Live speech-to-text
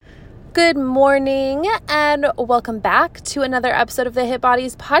Good morning and welcome back to another episode of the Hit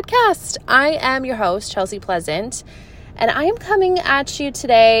Bodies podcast. I am your host, Chelsea Pleasant, and I am coming at you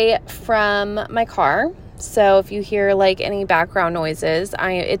today from my car. So if you hear like any background noises,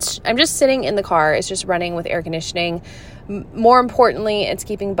 I'm just sitting in the car. It's just running with air conditioning. More importantly, it's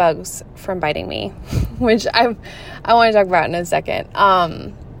keeping bugs from biting me, which I want to talk about in a second.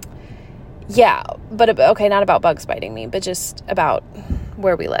 Not about bugs biting me, but just about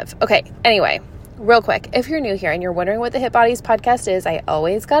where we live. Okay, anyway, real quick, if you're new here and you're wondering what the Hit Bodies podcast is, I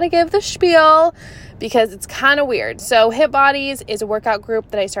always got to give the spiel because it's kind of weird. So Hit Bodies is a workout group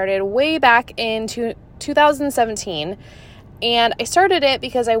that I started way back in 2017, and I started it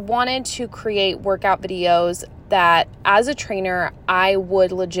because I wanted to create workout videos that as a trainer, I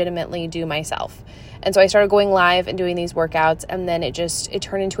would legitimately do myself. And so I started going live and doing these workouts, and then it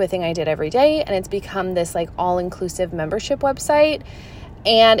turned into a thing I did every day, and it's become this like all-inclusive membership website,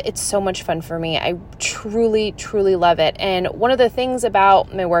 and it's so much fun for me. I truly, truly love it. And one of the things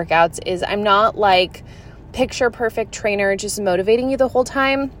about my workouts is I'm not like picture perfect trainer just motivating you the whole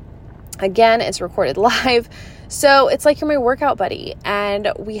time. Again, it's recorded live. So it's like you're my workout buddy,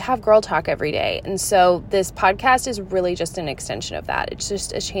 and we have girl talk every day. And so this podcast is really just an extension of that. It's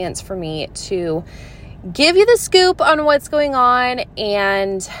just a chance for me to give you the scoop on what's going on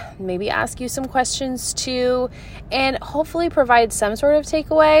and maybe ask you some questions too, and hopefully provide some sort of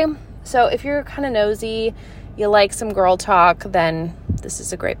takeaway. So if you're kind of nosy, you like some girl talk, then this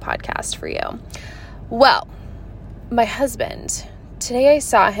is a great podcast for you. Well, my husband, today I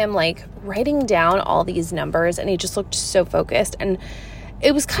saw him like writing down all these numbers, and he just looked so focused, and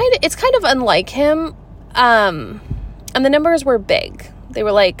it's kind of unlike him. And the numbers were big. They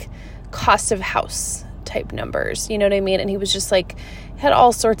were like cost of house type numbers, you know what I mean? And he was just like, had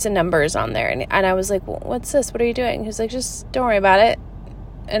all sorts of numbers on there. And I was like, well, what's this? What are you doing? He was like, just don't worry about it.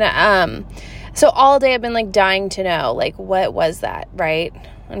 And so all day I've been like dying to know, like, what was that, right?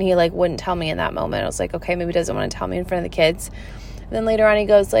 And he like wouldn't tell me in that moment. I was like, okay, maybe he doesn't want to tell me in front of the kids. And then later on he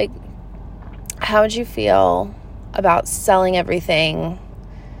goes like, how would you feel about selling everything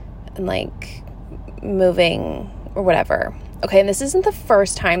and like moving or whatever? Okay, and this isn't the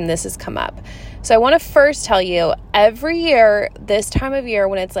first time this has come up. So I want to first tell you, every year, this time of year,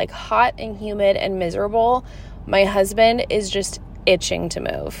 when it's like hot and humid and miserable, my husband is just itching to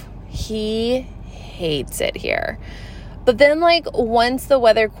move. He hates it here. But then like once the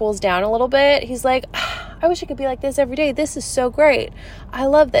weather cools down a little bit, he's like, I wish it could be like this every day. This is so great. I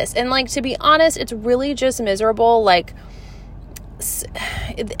love this. And like, to be honest, it's really just miserable. Like,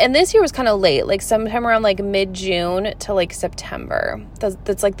 and this year was kind of late, like sometime around like mid-June to like September.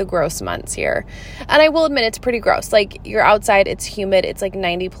 That's like the gross months here. And I will admit it's pretty gross. Like you're outside, it's humid, it's like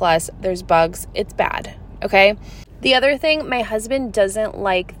 90 plus, there's bugs, it's bad. Okay. The other thing, my husband doesn't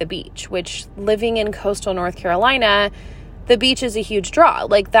like the beach, which living in coastal North Carolina, the beach is a huge draw.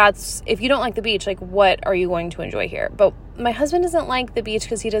 Like that's, if you don't like the beach, like what are you going to enjoy here? But my husband doesn't like the beach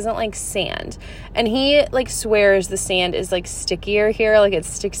because he doesn't like sand. And he like swears the sand is like stickier here, like it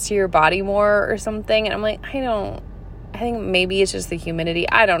sticks to your body more or something. And I'm like, I think maybe it's just the humidity.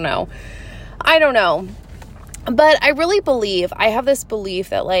 I don't know. But I have this belief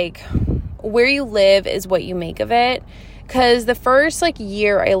that like where you live is what you make of it. Because the first like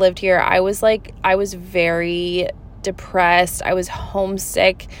year I lived here, I was very depressed. I was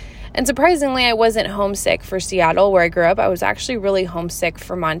homesick. And surprisingly, I wasn't homesick for Seattle, where I grew up. I was actually really homesick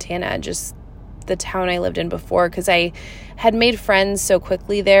for Montana, just the town I lived in before, because I had made friends so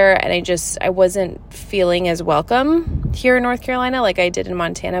quickly there, and I wasn't feeling as welcome here in North Carolina like I did in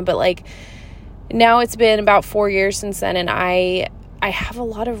Montana. But like now it's been about 4 years since then, and I have a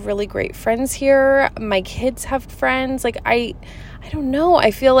lot of really great friends here. My kids have friends. Like I don't know.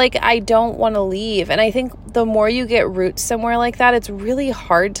 I feel like I don't want to leave. And I think the more you get roots somewhere like that, it's really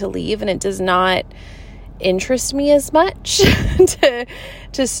hard to leave, and it does not interest me as much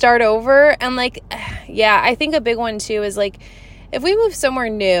to start over. And like, yeah, I think a big one too is like, if we move somewhere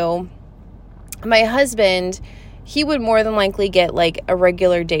new, my husband, he would more than likely get like a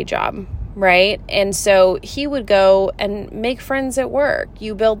regular day job, right? And so he would go and make friends at work.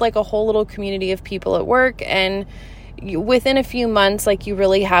 You build like a whole little community of people at work, and within a few months, like you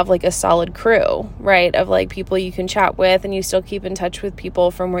really have like a solid crew, right? Of like people you can chat with, and you still keep in touch with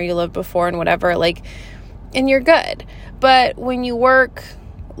people from where you lived before and whatever, like, and you're good. But when you work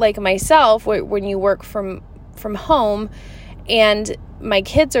like myself, when you work from home and my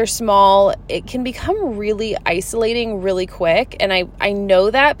kids are small, it can become really isolating really quick. And I know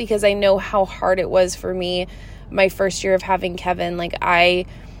that because I know how hard it was for me my first year of having Kevin. Like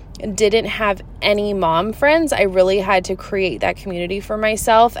didn't have any mom friends. I really had to create that community for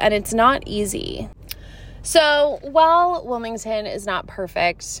myself, and it's not easy. So while Wilmington is not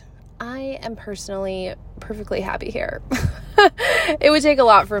perfect, I am personally perfectly happy here. It would take a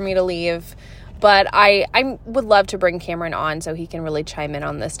lot for me to leave, but I would love to bring Cameron on so he can really chime in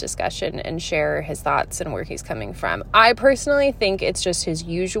on this discussion and share his thoughts and where he's coming from. I personally think it's just his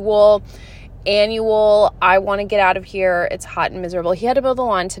usual annual, I want to get out of here. It's hot and miserable. He had to mow the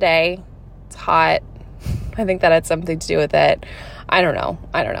lawn today. It's hot. I think that had something to do with it. I don't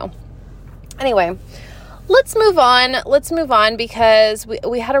know. Anyway, let's move on because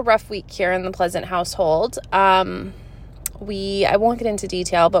we had a rough week here in the Pleasant household. I won't get into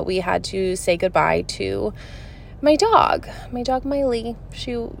detail, but we had to say goodbye to my dog Miley.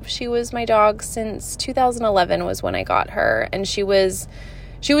 She was my dog since 2011 was when I got her, and she was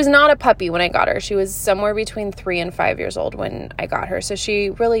not a puppy when I got her. She was somewhere between 3 and 5 years old when I got her. So she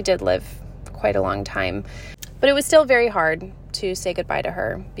really did live quite a long time. But it was still very hard to say goodbye to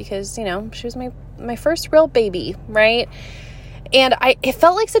her because, she was my first real baby, right? And it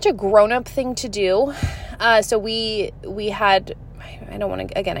felt like such a grown-up thing to do. So we had, I don't want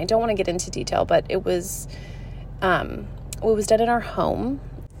to get into detail, but it was done in our home.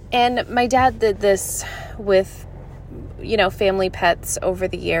 And my dad did this with family pets over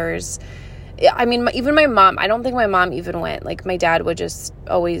the years. I mean, even my mom, I don't think my mom even went. Like, my dad would just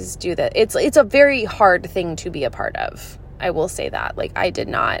always do that. It's a very hard thing to be a part of. I will say that. Like, I did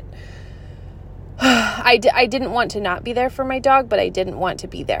not, I didn't want to not be there for my dog, but I didn't want to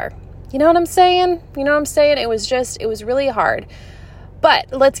be there. You know what I'm saying? It was really hard.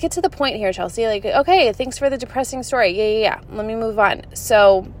 But let's get to the point here, Chelsea. Like, okay, thanks for the depressing story. Yeah. Let me move on.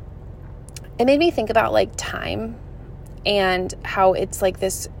 So it made me think about, like, time and how it's like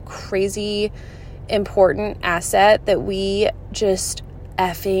this crazy important asset that we just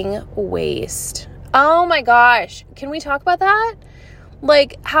effing waste. Oh my gosh. Can we talk about that?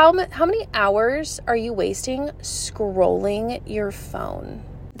 Like, how many hours are you wasting scrolling your phone?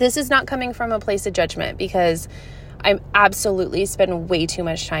 This is not coming from a place of judgment because I'm absolutely spend way too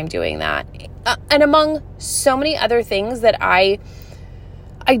much time doing that. And among so many other things that I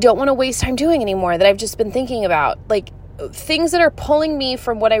don't want to waste time doing anymore, that I've just been thinking about, like things that are pulling me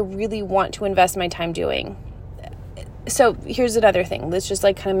from what I really want to invest my time doing. So here's another thing that's just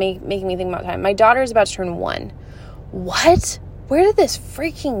like kind of making me think about time. My daughter is about to turn 1. What? Where did this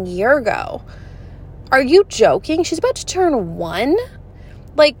freaking year go? Are you joking? She's about to turn 1?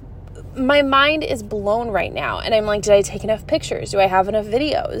 Like, my mind is blown right now. And I'm like, did I take enough pictures? Do I have enough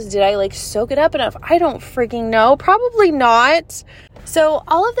videos? Did I like soak it up enough? I don't freaking know. Probably not. So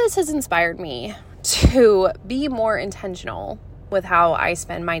all of this has inspired me to be more intentional with how I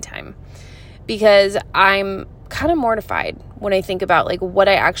spend my time, because I'm kind of mortified when I think about like what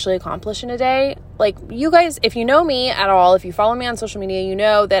I actually accomplish in a day. Like, you guys, if you know me at all, if you follow me on social media, you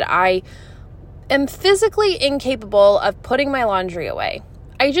know that I am physically incapable of putting my laundry away.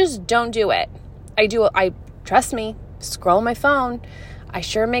 I just don't do it. I trust me, scroll my phone. I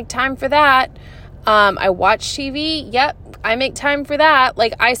sure make time for that. I watch TV. Yep. I make time for that.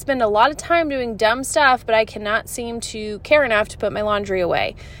 Like, I spend a lot of time doing dumb stuff, but I cannot seem to care enough to put my laundry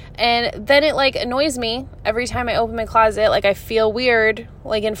away. And then it like annoys me every time I open my closet. Like, I feel weird,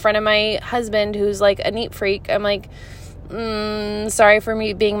 like in front of my husband, who's like a neat freak. I'm like, sorry for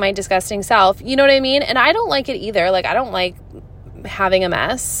me being my disgusting self. You know what I mean? And I don't like it either. Like, I don't like having a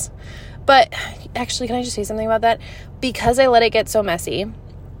mess. But actually, can I just say something about that? Because I let it get so messy,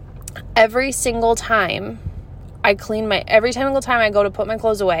 every single time I every single time I go to put my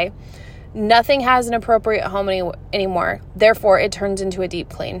clothes away, nothing has an appropriate home anymore. Therefore, it turns into a deep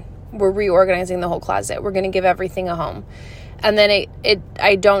clean. We're reorganizing the whole closet. We're going to give everything a home. And then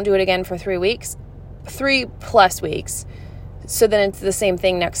I don't do it again for 3 weeks, 3+ weeks. So then it's the same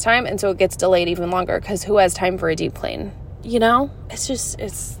thing next time. And so it gets delayed even longer, because who has time for a deep clean? You know, it's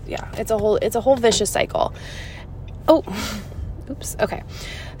a whole vicious cycle. Oh, oops. Okay.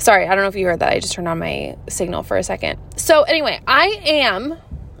 Sorry. I don't know if you heard that. I just turned on my signal for a second. So anyway, I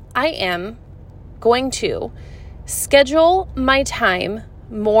am going to schedule my time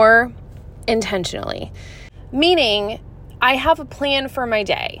more intentionally, meaning I have a plan for my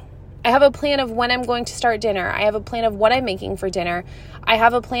day. I have a plan of when I'm going to start dinner. I have a plan of what I'm making for dinner. I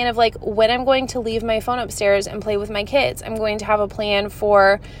have a plan of like when I'm going to leave my phone upstairs and play with my kids. I'm going to have a plan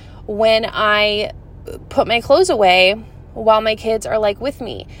for when I put my clothes away while my kids are like with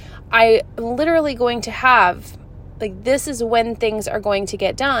me. I'm literally going to have like, this is when things are going to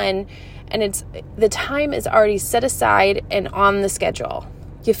get done. And the time is already set aside and on the schedule.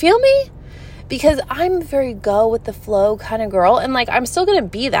 You feel me? because I'm a very go with the flow kind of girl. And like, I'm still going to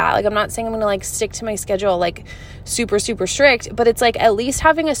be that. Like, I'm not saying I'm going to like stick to my schedule, like super, super strict, but it's like at least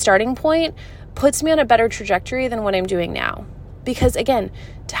having a starting point puts me on a better trajectory than what I'm doing now. Because again,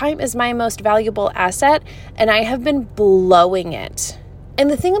 time is my most valuable asset and I have been blowing it. And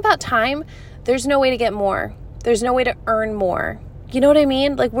the thing about time, there's no way to get more. There's no way to earn more. You know what I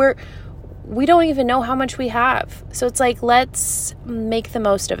mean? Like we don't even know how much we have. So it's like, let's make the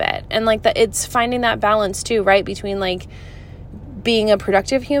most of it. And like that, it's finding that balance too, right? Between like being a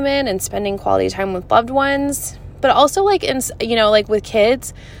productive human and spending quality time with loved ones, but also like in, you know, like with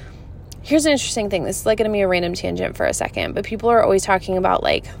kids. Here's an interesting thing. This is like going to be a random tangent for a second, but people are always talking about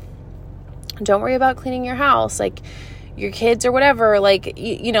like, don't worry about cleaning your house. Like your kids or whatever, like,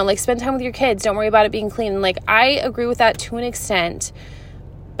 you know, like spend time with your kids. Don't worry about it being clean. And like, I agree with that to an extent.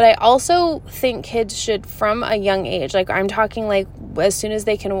 But I also think kids should, from a young age, like I'm talking like as soon as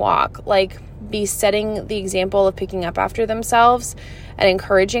they can walk, like be setting the example of picking up after themselves and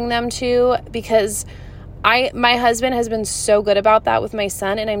encouraging them to, because my husband has been so good about that with my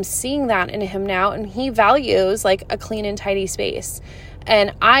son, and I'm seeing that in him now, and he values like a clean and tidy space.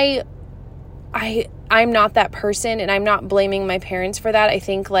 And I'm not that person, and I'm not blaming my parents for that. I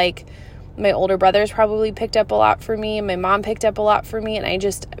think like my older brothers probably picked up a lot for me, and my mom picked up a lot for me. And I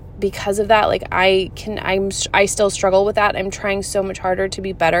just, because of that, like I still struggle with that. I'm trying so much harder to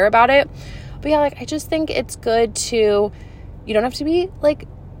be better about it. But yeah, like I just think it's good to, you don't have to be like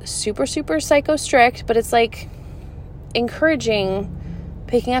super, super psycho strict, but it's like encouraging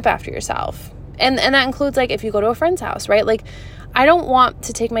picking up after yourself. And that includes like if you go to a friend's house, right? Like I don't want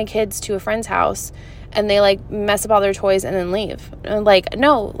to take my kids to a friend's house and they like mess up all their toys and then leave. And like,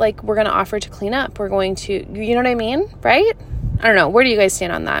 no, like we're going to offer to clean up. We're going to, you know what I mean? Right? I don't know. Where do you guys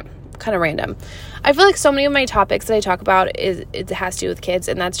stand on that? Kind of random. I feel like so many of my topics that I talk about it has to do with kids.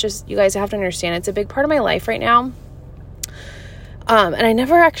 And that's just, you guys have to understand, it's a big part of my life right now. And I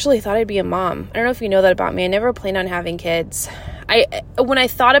never actually thought I'd be a mom. I don't know if you know that about me. I never planned on having kids. When I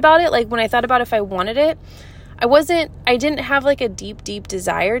thought about it, like when I thought about if I wanted it, I didn't have like a deep, deep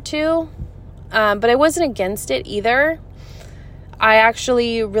desire to, but I wasn't against it either. I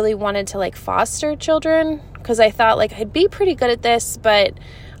actually really wanted to like foster children because I thought like I'd be pretty good at this, but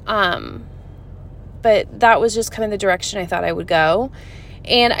that was just kind of the direction I thought I would go.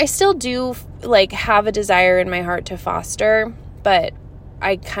 And I still do like have a desire in my heart to foster, but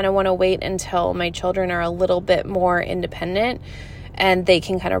I kind of want to wait until my children are a little bit more independent and they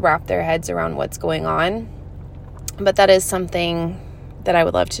can kind of wrap their heads around what's going on. But that is something that I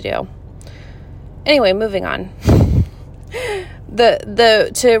would love to do. Anyway, moving on.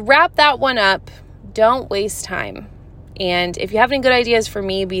 To wrap that one up, don't waste time. And if you have any good ideas for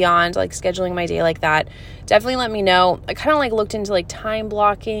me beyond like scheduling my day like that, definitely let me know. I kind of like looked into like time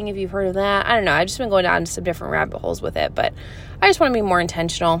blocking, if you've heard of that. I don't know. I've just been going down some different rabbit holes with it, but I just want to be more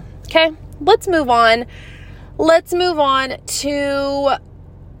intentional. Okay, let's move on. Let's move on to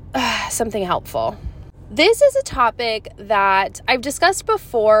something helpful. This is a topic that I've discussed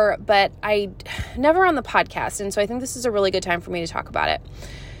before, but I never on the podcast. And so I think this is a really good time for me to talk about it.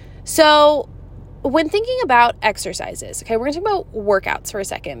 So when thinking about exercises, okay, we're going to talk about workouts for a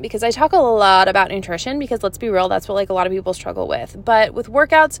second because I talk a lot about nutrition because let's be real, that's what like a lot of people struggle with. But with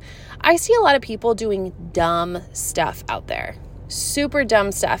workouts, I see a lot of people doing dumb stuff out there, super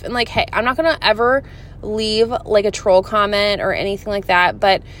dumb stuff. And like, hey, I'm not going to ever leave like a troll comment or anything like that,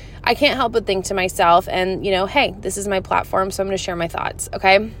 but I can't help but think to myself and, you know, hey, this is my platform, so I'm going to share my thoughts,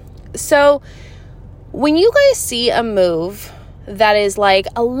 okay? So when you guys see a move that is like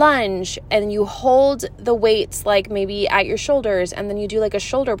a lunge and you hold the weights like maybe at your shoulders and then you do like a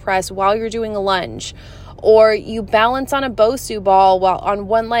shoulder press while you're doing a lunge, or you balance on a Bosu ball while on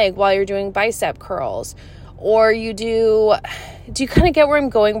one leg while you're doing bicep curls, or you do you kind of get where I'm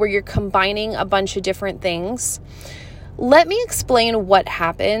going, where you're combining a bunch of different things? Let me explain what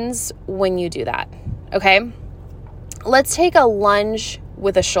happens when you do that, okay? Let's take a lunge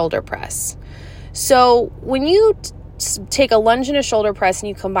with a shoulder press. So when you take a lunge and a shoulder press and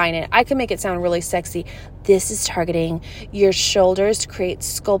you combine it, I can make it sound really sexy. This is targeting your shoulders to create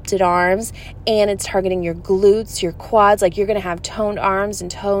sculpted arms, and it's targeting your glutes, your quads. Like you're going to have toned arms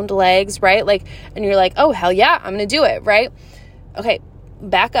and toned legs, right? Like, and you're like, oh, hell yeah, I'm going to do it, right? Okay,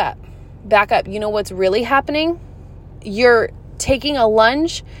 back up. You know what's really happening? You're taking a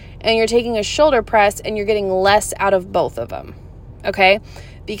lunge and you're taking a shoulder press and you're getting less out of both of them, okay?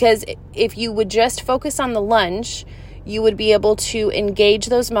 Because if you would just focus on the lunge, you would be able to engage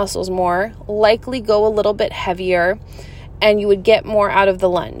those muscles more, likely go a little bit heavier, and you would get more out of the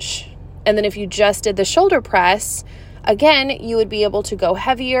lunge. And then if you just did the shoulder press, again, you would be able to go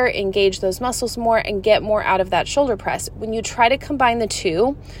heavier, engage those muscles more, and get more out of that shoulder press. When you try to combine the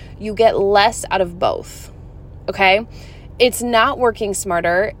two, you get less out of both, okay? It's not working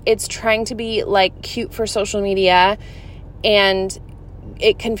smarter. It's trying to be like cute for social media, and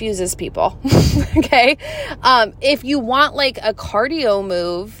it confuses people, okay? If you want like a cardio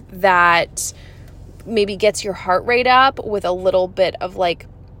move that maybe gets your heart rate up with a little bit of like,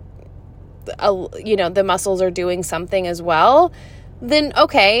 the muscles are doing something as well, then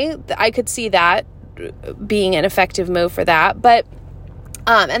okay, I could see that being an effective move for that. But,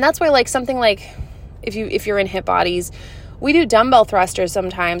 and that's where like something like if you're in hip bodies, we do dumbbell thrusters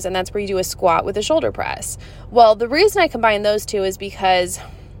sometimes, and that's where you do a squat with a shoulder press. Well, the reason I combine those two is because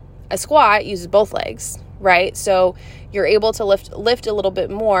a squat uses both legs, right? So you're able to lift a little bit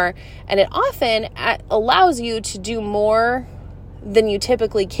more, and it often allows you to do more than you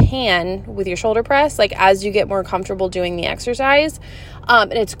typically can with your shoulder press, like as you get more comfortable doing the exercise.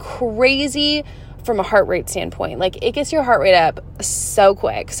 And it's crazy from a heart rate standpoint. Like it gets your heart rate up so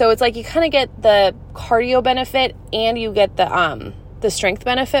quick. So it's like you kind of get the cardio benefit and you get the strength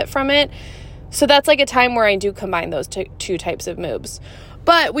benefit from it. So that's like a time where I do combine those two types of moves.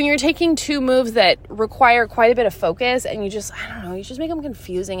 But when you're taking two moves that require quite a bit of focus and you just make them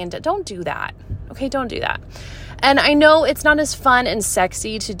confusing, and don't do that. Okay, don't do that. And I know it's not as fun and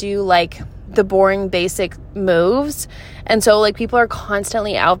sexy to do like the boring basic moves. And so like people are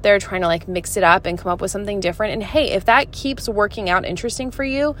constantly out there trying to like mix it up and come up with something different. And hey, if that keeps working out interesting for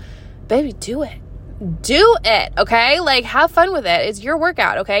you, baby, do it. Do it, okay? Like have fun with it. It's your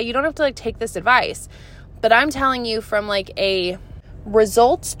workout, okay? You don't have to like take this advice. But I'm telling you from like a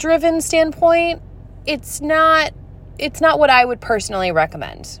results-driven standpoint, it's not what I would personally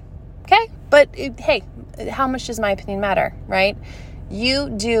recommend. Okay? But hey, how much does my opinion matter, right? You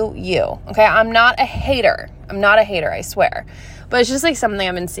do you. Okay? I'm not a hater, I swear. But it's just like something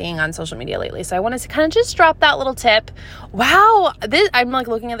I've been seeing on social media lately. So I wanted to kind of just drop that little tip. Wow, I'm like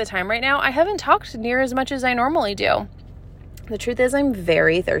looking at the time right now. I haven't talked near as much as I normally do. The truth is I'm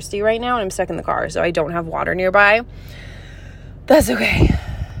very thirsty right now and I'm stuck in the car, so I don't have water nearby. That's okay.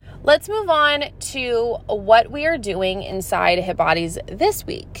 Let's move on to what we are doing inside Hip Bodies this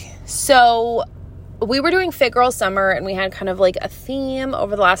week. So we were doing Fit Girl Summer and we had kind of like a theme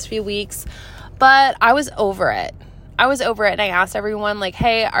over the last few weeks, but I was over it. And I asked everyone like,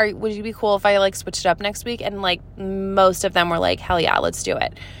 hey, would you be cool if I like switched it up next week? And like most of them were like, hell yeah, let's do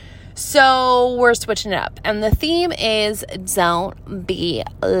it. So we're switching it up. And the theme is don't be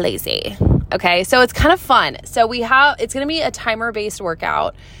lazy. Okay, so it's kind of fun. So it's going to be a timer-based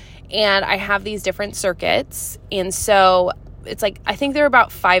workout, and I have these different circuits. And so it's like, I think there are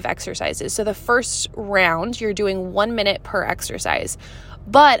about 5 exercises. So the first round, you're doing 1 minute per exercise.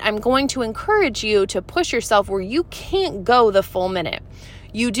 But I'm going to encourage you to push yourself where you can't go the full minute.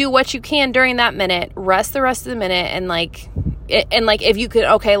 You do what you can during that minute, rest the rest of the minute, and like if you could,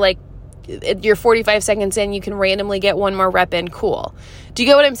 okay, like you're 45 seconds in, you can randomly get one more rep in, cool. Do you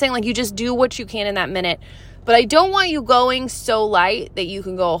get what I'm saying? Like you just do what you can in that minute. But I don't want you going so light that you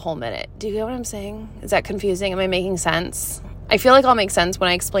can go a whole minute. Do you get what I'm saying? Is that confusing? Am I making sense? I feel like I'll make sense when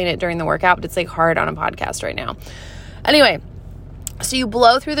I explain it during the workout, but it's like hard on a podcast right now. Anyway, so you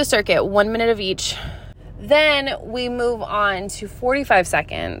blow through the circuit, 1 minute of each. Then we move on to 45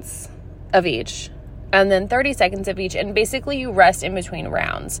 seconds of each, and then 30 seconds of each. And basically you rest in between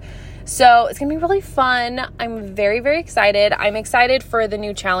rounds. So it's going to be really fun. I'm very, very excited. I'm excited for the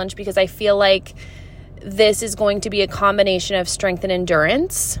new challenge because I feel like this is going to be a combination of strength and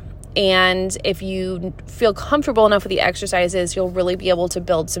endurance. And if you feel comfortable enough with the exercises, you'll really be able to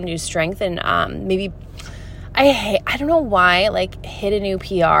build some new strength. And maybe, I don't know why, like hit a new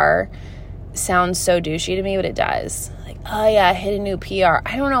PR sounds so douchey to me, but it does. Like, oh yeah, hit a new PR.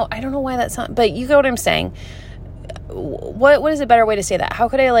 I don't know why that sounds, but you get what I'm saying. What is a better way to say that? How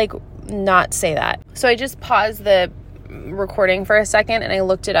could I like not say that? So I just paused the recording for a second and I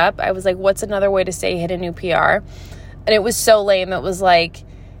looked it up. I was like, what's another way to say hit a new PR? And it was so lame. It was like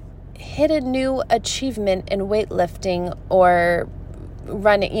hit a new achievement in weightlifting or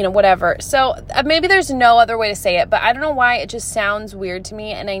running, whatever. So maybe there's no other way to say it, but I don't know why it just sounds weird to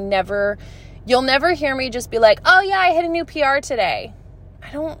me. And you'll never hear me just be like, oh yeah, I hit a new PR today.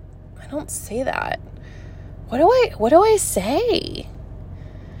 I don't say that. What do I say?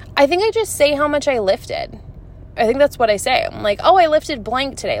 I think I just say how much I lifted. I think that's what I say. I'm like, oh, I lifted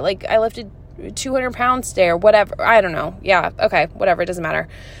blank today. Like I lifted 200 pounds today or whatever. I don't know. Yeah. Okay. Whatever. It doesn't matter.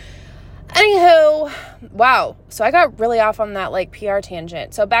 Anywho, wow. So I got really off on that like PR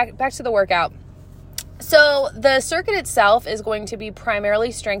tangent. So back to the workout. So the circuit itself is going to be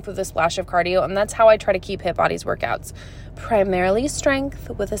primarily strength with a splash of cardio, and that's how I try to keep Hit Bodies workouts. Primarily strength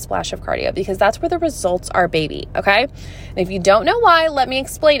with a splash of cardio, because that's where the results are, baby, okay? And if you don't know why, let me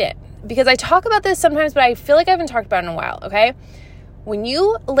explain it, because I talk about this sometimes, but I feel like I haven't talked about it in a while, okay? When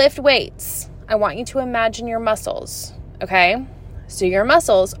you lift weights, I want you to imagine your muscles, okay? So your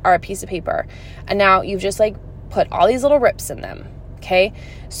muscles are a piece of paper, and now you've just like put all these little rips in them. Okay,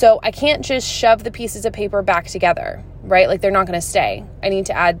 so I can't just shove the pieces of paper back together, right? Like they're not going to stay. I need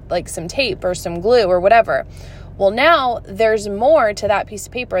to add like some tape or some glue or whatever. Well, now there's more to that piece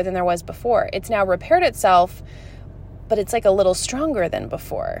of paper than there was before. It's now repaired itself, but it's like a little stronger than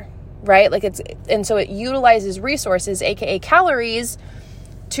before, right? And so it utilizes resources, aka calories,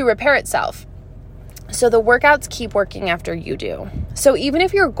 to repair itself. So the workouts keep working after you do. So even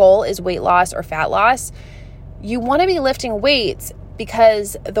if your goal is weight loss or fat loss, you want to be lifting weights,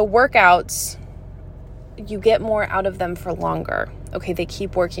 because the workouts, you get more out of them for longer. Okay, they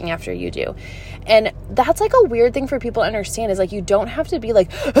keep working after you do. And that's like a weird thing for people to understand, is like you don't have to be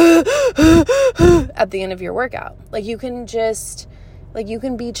like at the end of your workout. Like you can just, like you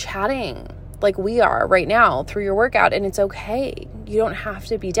can be chatting like we are right now through your workout, and it's okay. You don't have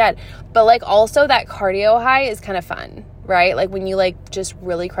to be dead. But like also that cardio high is kind of fun, right? Like when you like just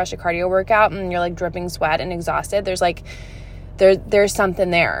really crush a cardio workout and you're like dripping sweat and exhausted, there's like there's something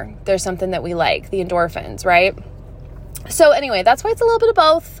there. There's something that we like, the endorphins, right? So anyway, that's why it's a little bit of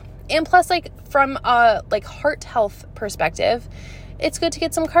both. And plus, like from a like heart health perspective, it's good to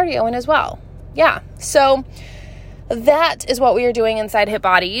get some cardio in as well. Yeah. So that is what we are doing inside Hit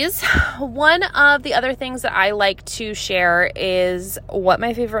Bodies. One of the other things that I like to share is what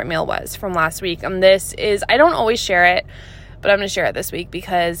my favorite meal was from last week. And this is, I don't always share it, but I'm going to share it this week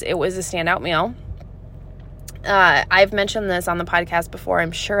because it was a standout meal. I've mentioned this on the podcast before,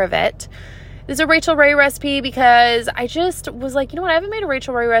 I'm sure of it. It's a Rachel Ray recipe because I just was like, you know what? I haven't made a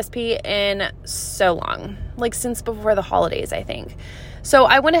Rachel Ray recipe in so long, like since before the holidays, I think. So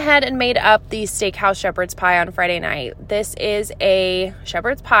I went ahead and made up the steakhouse shepherd's pie on Friday night. This is a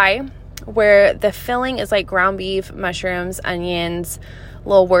shepherd's pie where the filling is like ground beef, mushrooms, onions, a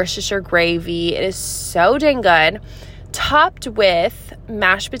little Worcestershire gravy. It is so dang good. Topped with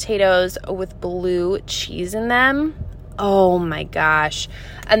mashed potatoes with blue cheese in them. Oh my gosh.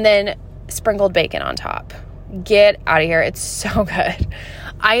 And then sprinkled bacon on top. Get out of here. It's so good.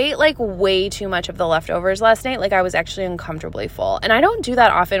 I ate like way too much of the leftovers last night. Like I was actually uncomfortably full. And I don't do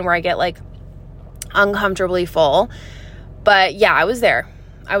that often where I get like uncomfortably full. But yeah, I was there.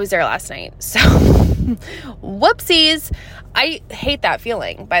 I was there last night. So whoopsies. I hate that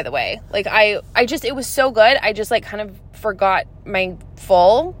feeling, by the way. Like I just, it was so good. I just like kind of forgot my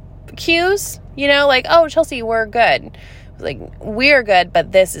full cues, you know, like, oh, Chelsea, we're good. Like, we're good,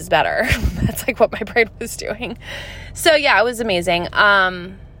 but this is better. That's like what my brain was doing. So yeah, it was amazing.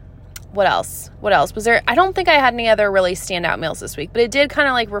 What else was there? I don't think I had any other really standout meals this week, but it did kind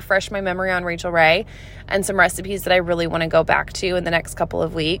of like refresh my memory on Rachel Ray and some recipes that I really want to go back to in the next couple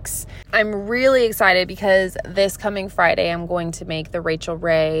of weeks. I'm really excited because this coming Friday, I'm going to make the Rachel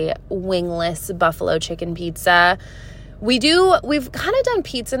Ray wingless buffalo chicken pizza. We've kind of done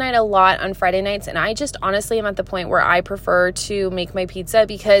pizza night a lot on Friday nights, and I just honestly am at the point where I prefer to make my pizza,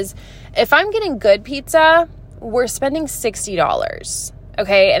 because if I'm getting good pizza, we're spending $60.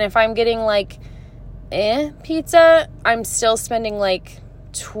 Okay, and if I'm getting like pizza, I'm still spending like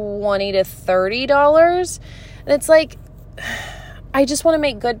 $20 to $30. And it's like, I just want to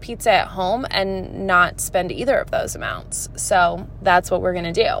make good pizza at home and not spend either of those amounts. So that's what we're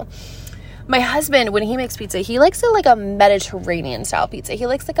going to do. My husband, when he makes pizza, he likes it like a Mediterranean style pizza. He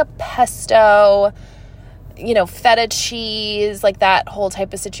likes like a pesto, you know, feta cheese, like that whole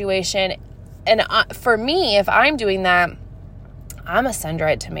type of situation. And for me, if I'm doing that, I'm a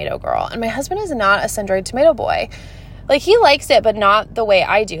sun-dried tomato girl. And my husband is not a sun-dried tomato boy. Like, he likes it, but not the way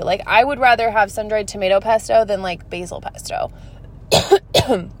I do. Like, I would rather have sun-dried tomato pesto than like basil pesto.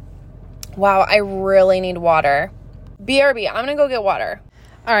 Wow, I really need water. BRB, I'm going to go get water.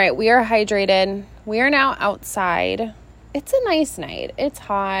 All right, we are hydrated. We are now outside. It's a nice night. It's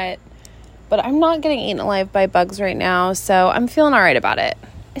hot, but I'm not getting eaten alive by bugs right now, so I'm feeling all right about it.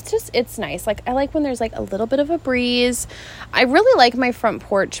 It's nice. Like, I like when there's like a little bit of a breeze. I really like my front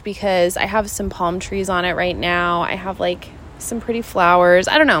porch because I have some palm trees on it right now. I have like some pretty flowers.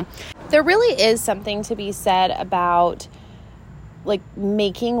 I don't know. There really is something to be said about like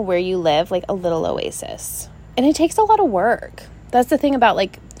making where you live like a little oasis. And it takes a lot of work. That's the thing about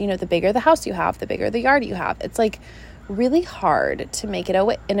like, you know, the bigger the house you have, the bigger the yard you have. It's like really hard to make it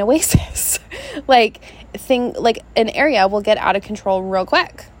an oasis. Like an area will get out of control real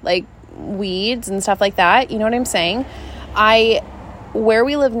quick. Like weeds and stuff like that. You know what I'm saying? Where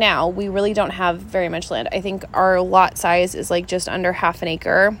we live now, we really don't have very much land. I think our lot size is like just under half an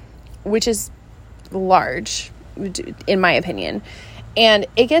acre, which is large in my opinion. And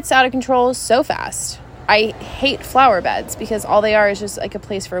it gets out of control so fast. I hate flower beds because all they are is just like a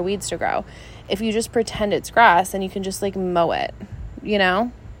place for weeds to grow. If you just pretend it's grass, then you can just like mow it, you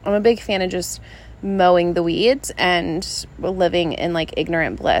know? I'm a big fan of just mowing the weeds and living in like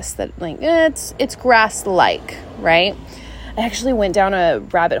ignorant bliss that like it's grass like, right? I actually went down a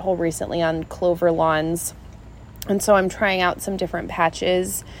rabbit hole recently on clover lawns. And so I'm trying out some different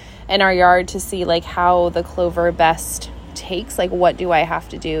patches in our yard to see like how the clover best takes, like what do I have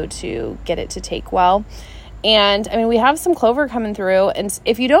to do to get it to take well. And I mean, we have some clover coming through, and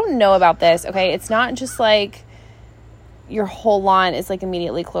if you don't know about this, okay, it's not just like your whole lawn is like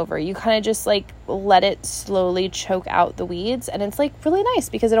immediately clover. You kind of just like let it slowly choke out the weeds, and it's like really nice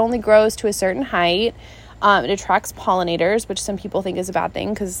because it only grows to a certain height. It attracts pollinators, which some people think is a bad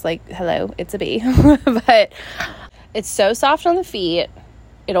thing because like, hello, it's a bee. But it's so soft on the feet.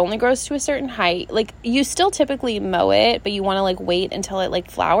 It only grows to a certain height. Like you still typically mow it, but you want to like wait until it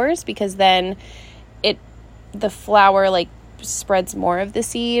like flowers, because then the flower like spreads more of the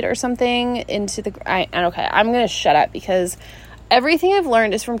seed or something into the, okay, I'm going to shut up because everything I've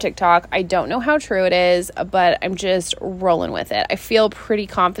learned is from TikTok. I don't know how true it is, but I'm just rolling with it. I feel pretty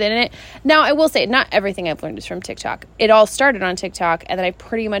confident in it. Now, I will say not everything I've learned is from TikTok. It all started on TikTok, and then I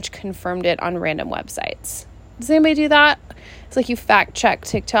pretty much confirmed it on random websites. Does anybody do that? It's like you fact check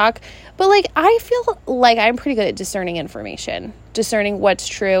TikTok. But like, I feel like I'm pretty good at discerning information, discerning what's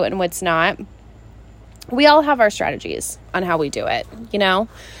true and what's not. We all have our strategies on how we do it, you know?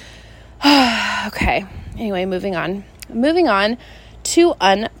 Okay. Anyway, moving on. Moving on to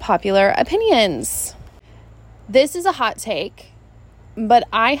unpopular opinions. This is a hot take, but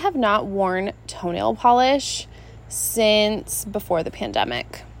I have not worn toenail polish since before the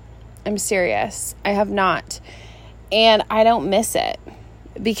pandemic. I'm serious. I have not. And I don't miss it,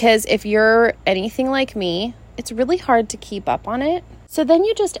 because if you're anything like me, it's really hard to keep up on it. So then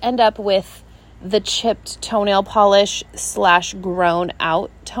you just end up with the chipped toenail polish / grown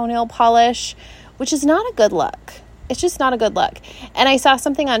out toenail polish, which is not a good look. It's just not a good look. And I saw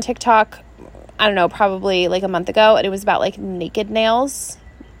something on TikTok, I don't know, probably like a month ago, and it was about like naked nails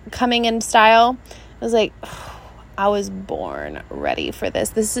coming in style. I was like, I was born ready for this.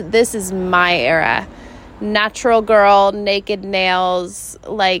 This is my era. Natural girl, naked nails,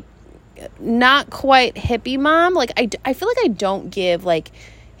 like not quite hippie mom. Like I feel like I don't give like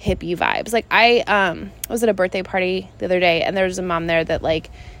hippie vibes. Like I was at a birthday party the other day, and there's a mom there that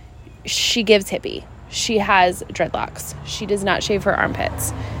like, she gives hippie. She has dreadlocks. She does not shave her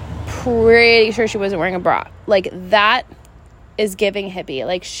armpits. Pretty sure she wasn't wearing a bra. Like that is giving hippie.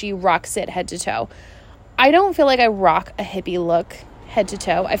 Like she rocks it head to toe. I don't feel like I rock a hippie look head to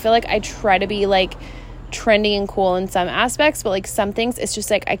toe. I feel like I try to be like trendy and cool in some aspects, but like some things, it's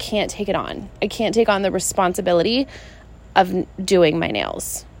just like I can't take it on. I can't take on the responsibility of doing my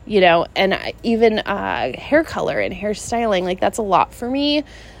nails, you know, and even hair color and hairstyling, like that's a lot for me.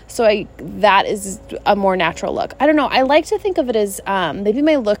 So that is a more natural look. I don't know. I like to think of it as maybe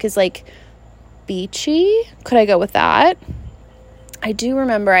my look is like beachy. Could I go with that? I do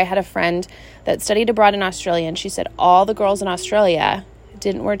remember I had a friend that studied abroad in Australia, and she said all the girls in Australia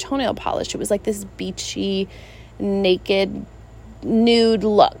didn't wear toenail polish. It was like this beachy, naked, nude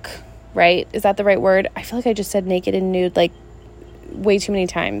look, right? Is that the right word? I feel like I just said naked and nude like way too many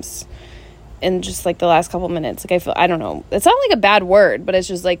times in just like the last couple minutes. Like I don't know. It's not like a bad word, but it's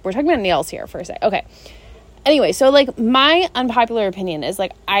just like we're talking about nails here for a sec. Okay. Anyway, so like my unpopular opinion is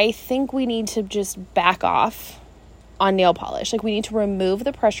like I think we need to just back off on nail polish. Like we need to remove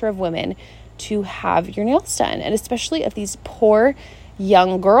the pressure of women to have your nails done, and especially of these poor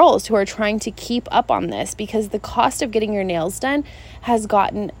young girls who are trying to keep up on this, because the cost of getting your nails done has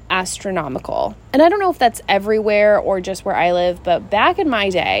gotten astronomical. And I don't know if that's everywhere or just where I live, but back in my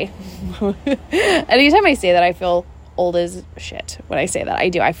day, anytime I say that, I feel old as shit. When I say that, I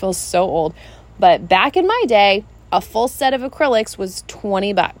do. I feel so old. But back in my day, a full set of acrylics was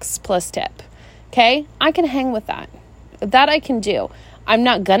 $20 plus tip. Okay? I can hang with that. That I can do. I'm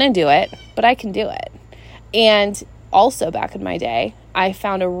not gonna do it, but I can do it. And also back in my day, I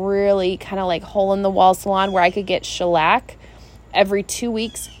found a really kind of like hole in the wall salon where I could get shellac every 2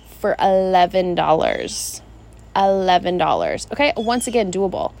 weeks for $11. $11. Okay. Once again,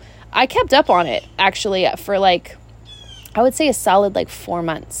 doable. I kept up on it actually for like, I would say a solid like 4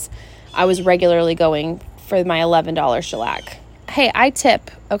 months. I was regularly going for my $11 shellac. Hey, I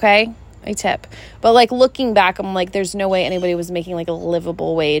tip. Okay. I tip. But like looking back, I'm like, there's no way anybody was making like a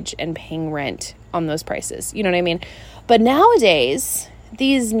livable wage and paying rent on those prices. You know what I mean? But nowadays,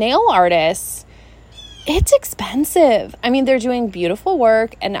 these nail artists, it's expensive. I mean, they're doing beautiful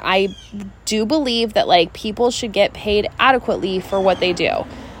work, and I do believe that like people should get paid adequately for what they do.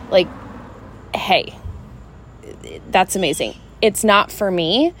 Like, hey, that's amazing. It's not for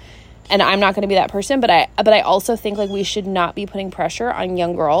me, and I'm not going to be that person, but I also think like we should not be putting pressure on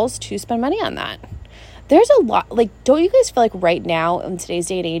young girls to spend money on that. There's a lot, like, don't you guys feel like right now in today's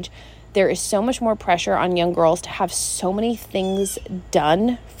day and age, there is so much more pressure on young girls to have so many things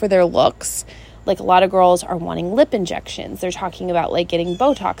done for their looks? Like, a lot of girls are wanting lip injections. They're talking about like getting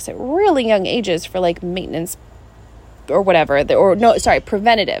Botox at really young ages for like maintenance or whatever.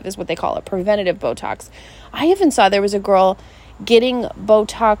 Preventative is what they call it. Preventative Botox. I even saw there was a girl getting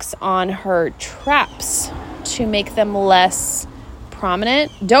Botox on her traps to make them less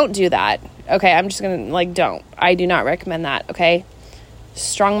prominent. Don't do that. Okay, I'm just going to like, don't. I do not recommend that, okay?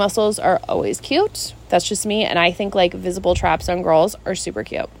 Strong muscles are always cute. That's just me. And I think like visible traps on girls are super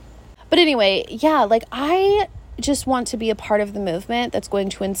cute. But anyway, yeah, like I just want to be a part of the movement that's going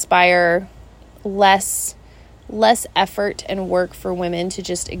to inspire less effort and work for women to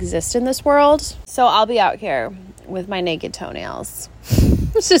just exist in this world. So I'll be out here with my naked toenails.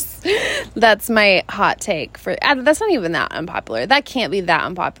 That's my hot take for, that's not even that unpopular. That can't be that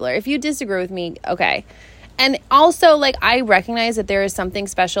unpopular. If you disagree with me, okay. And also, like, I recognize that there is something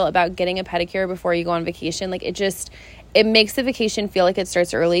special about getting a pedicure before you go on vacation. Like, it makes the vacation feel like it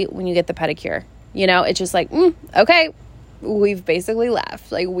starts early when you get the pedicure. You know, it's just like, okay, we've basically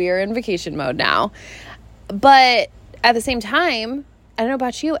left. Like, we're in vacation mode now. But at the same time, I don't know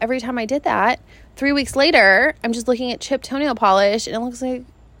about you, every time I did that, 3 weeks later, I'm just looking at chipped toenail polish and it looks like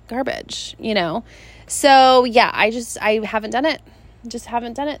garbage, you know? So, yeah, I haven't done it. Just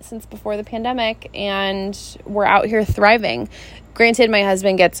haven't done it since before the pandemic, and we're out here thriving. Granted, my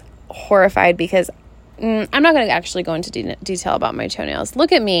husband gets horrified because I'm not going to actually go into detail about my toenails.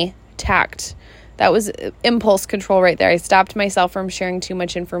 Look at me, tact. That was impulse control right there. I stopped myself from sharing too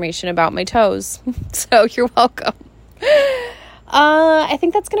much information about my toes. So you're welcome. I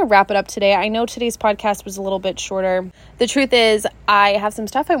think that's going to wrap it up today. I know today's podcast was a little bit shorter. The truth is, I have some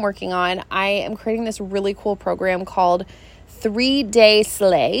stuff I'm working on. I am creating this really cool program called 3-Day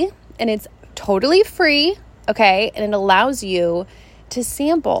Slay, and it's totally free, okay? And it allows you to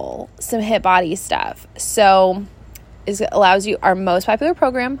sample some hit body stuff. So it allows you our most popular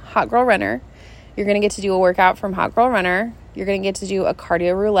program, Hot Girl Runner. You're going to get to do a workout from Hot Girl Runner. You're going to get to do a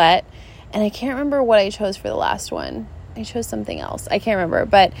cardio roulette. And I can't remember what I chose for the last one. I chose something else. I can't remember.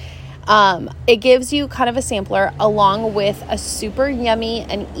 But it gives you kind of a sampler along with a super yummy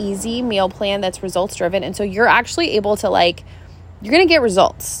and easy meal plan that's results driven. And so you're actually able to you're going to get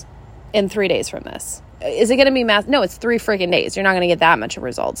results in 3 days from this. Is it going to be math? No, it's 3 freaking days. You're not going to get that much of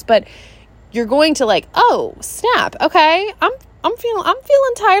results, but you're going to oh, snap. Okay. I'm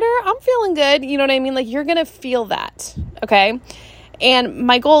feeling tighter. I'm feeling good. You know what I mean? Like, you're going to feel that. Okay. And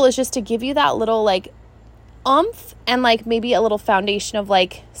my goal is just to give you that little oomph and maybe a little foundation of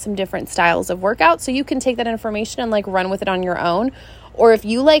some different styles of workout, so you can take that information and run with it on your own. Or if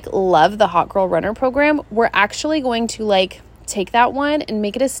you love the Hot Girl Runner program, we're actually going to take that one and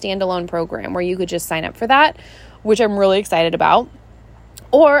make it a standalone program where you could just sign up for that, which I'm really excited about.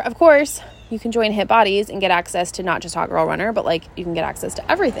 Or of course, you can join Hit Bodies and get access to not just Hot Girl Runner, but you can get access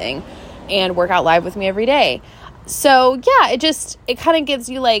to everything and work out live with me every day. So yeah, it kind of gives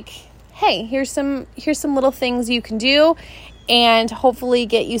you hey, here's some little things you can do, and hopefully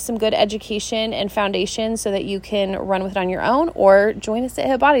get you some good education and foundation so that you can run with it on your own, or join us at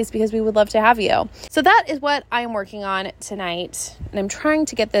Hit Bodies because we would love to have you. So that is what I am working on tonight, and I'm trying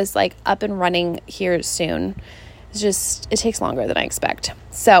to get this up and running here soon. It takes longer than I expect.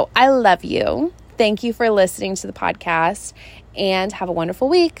 So I love you. Thank you for listening to the podcast, and have a wonderful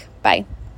week. Bye.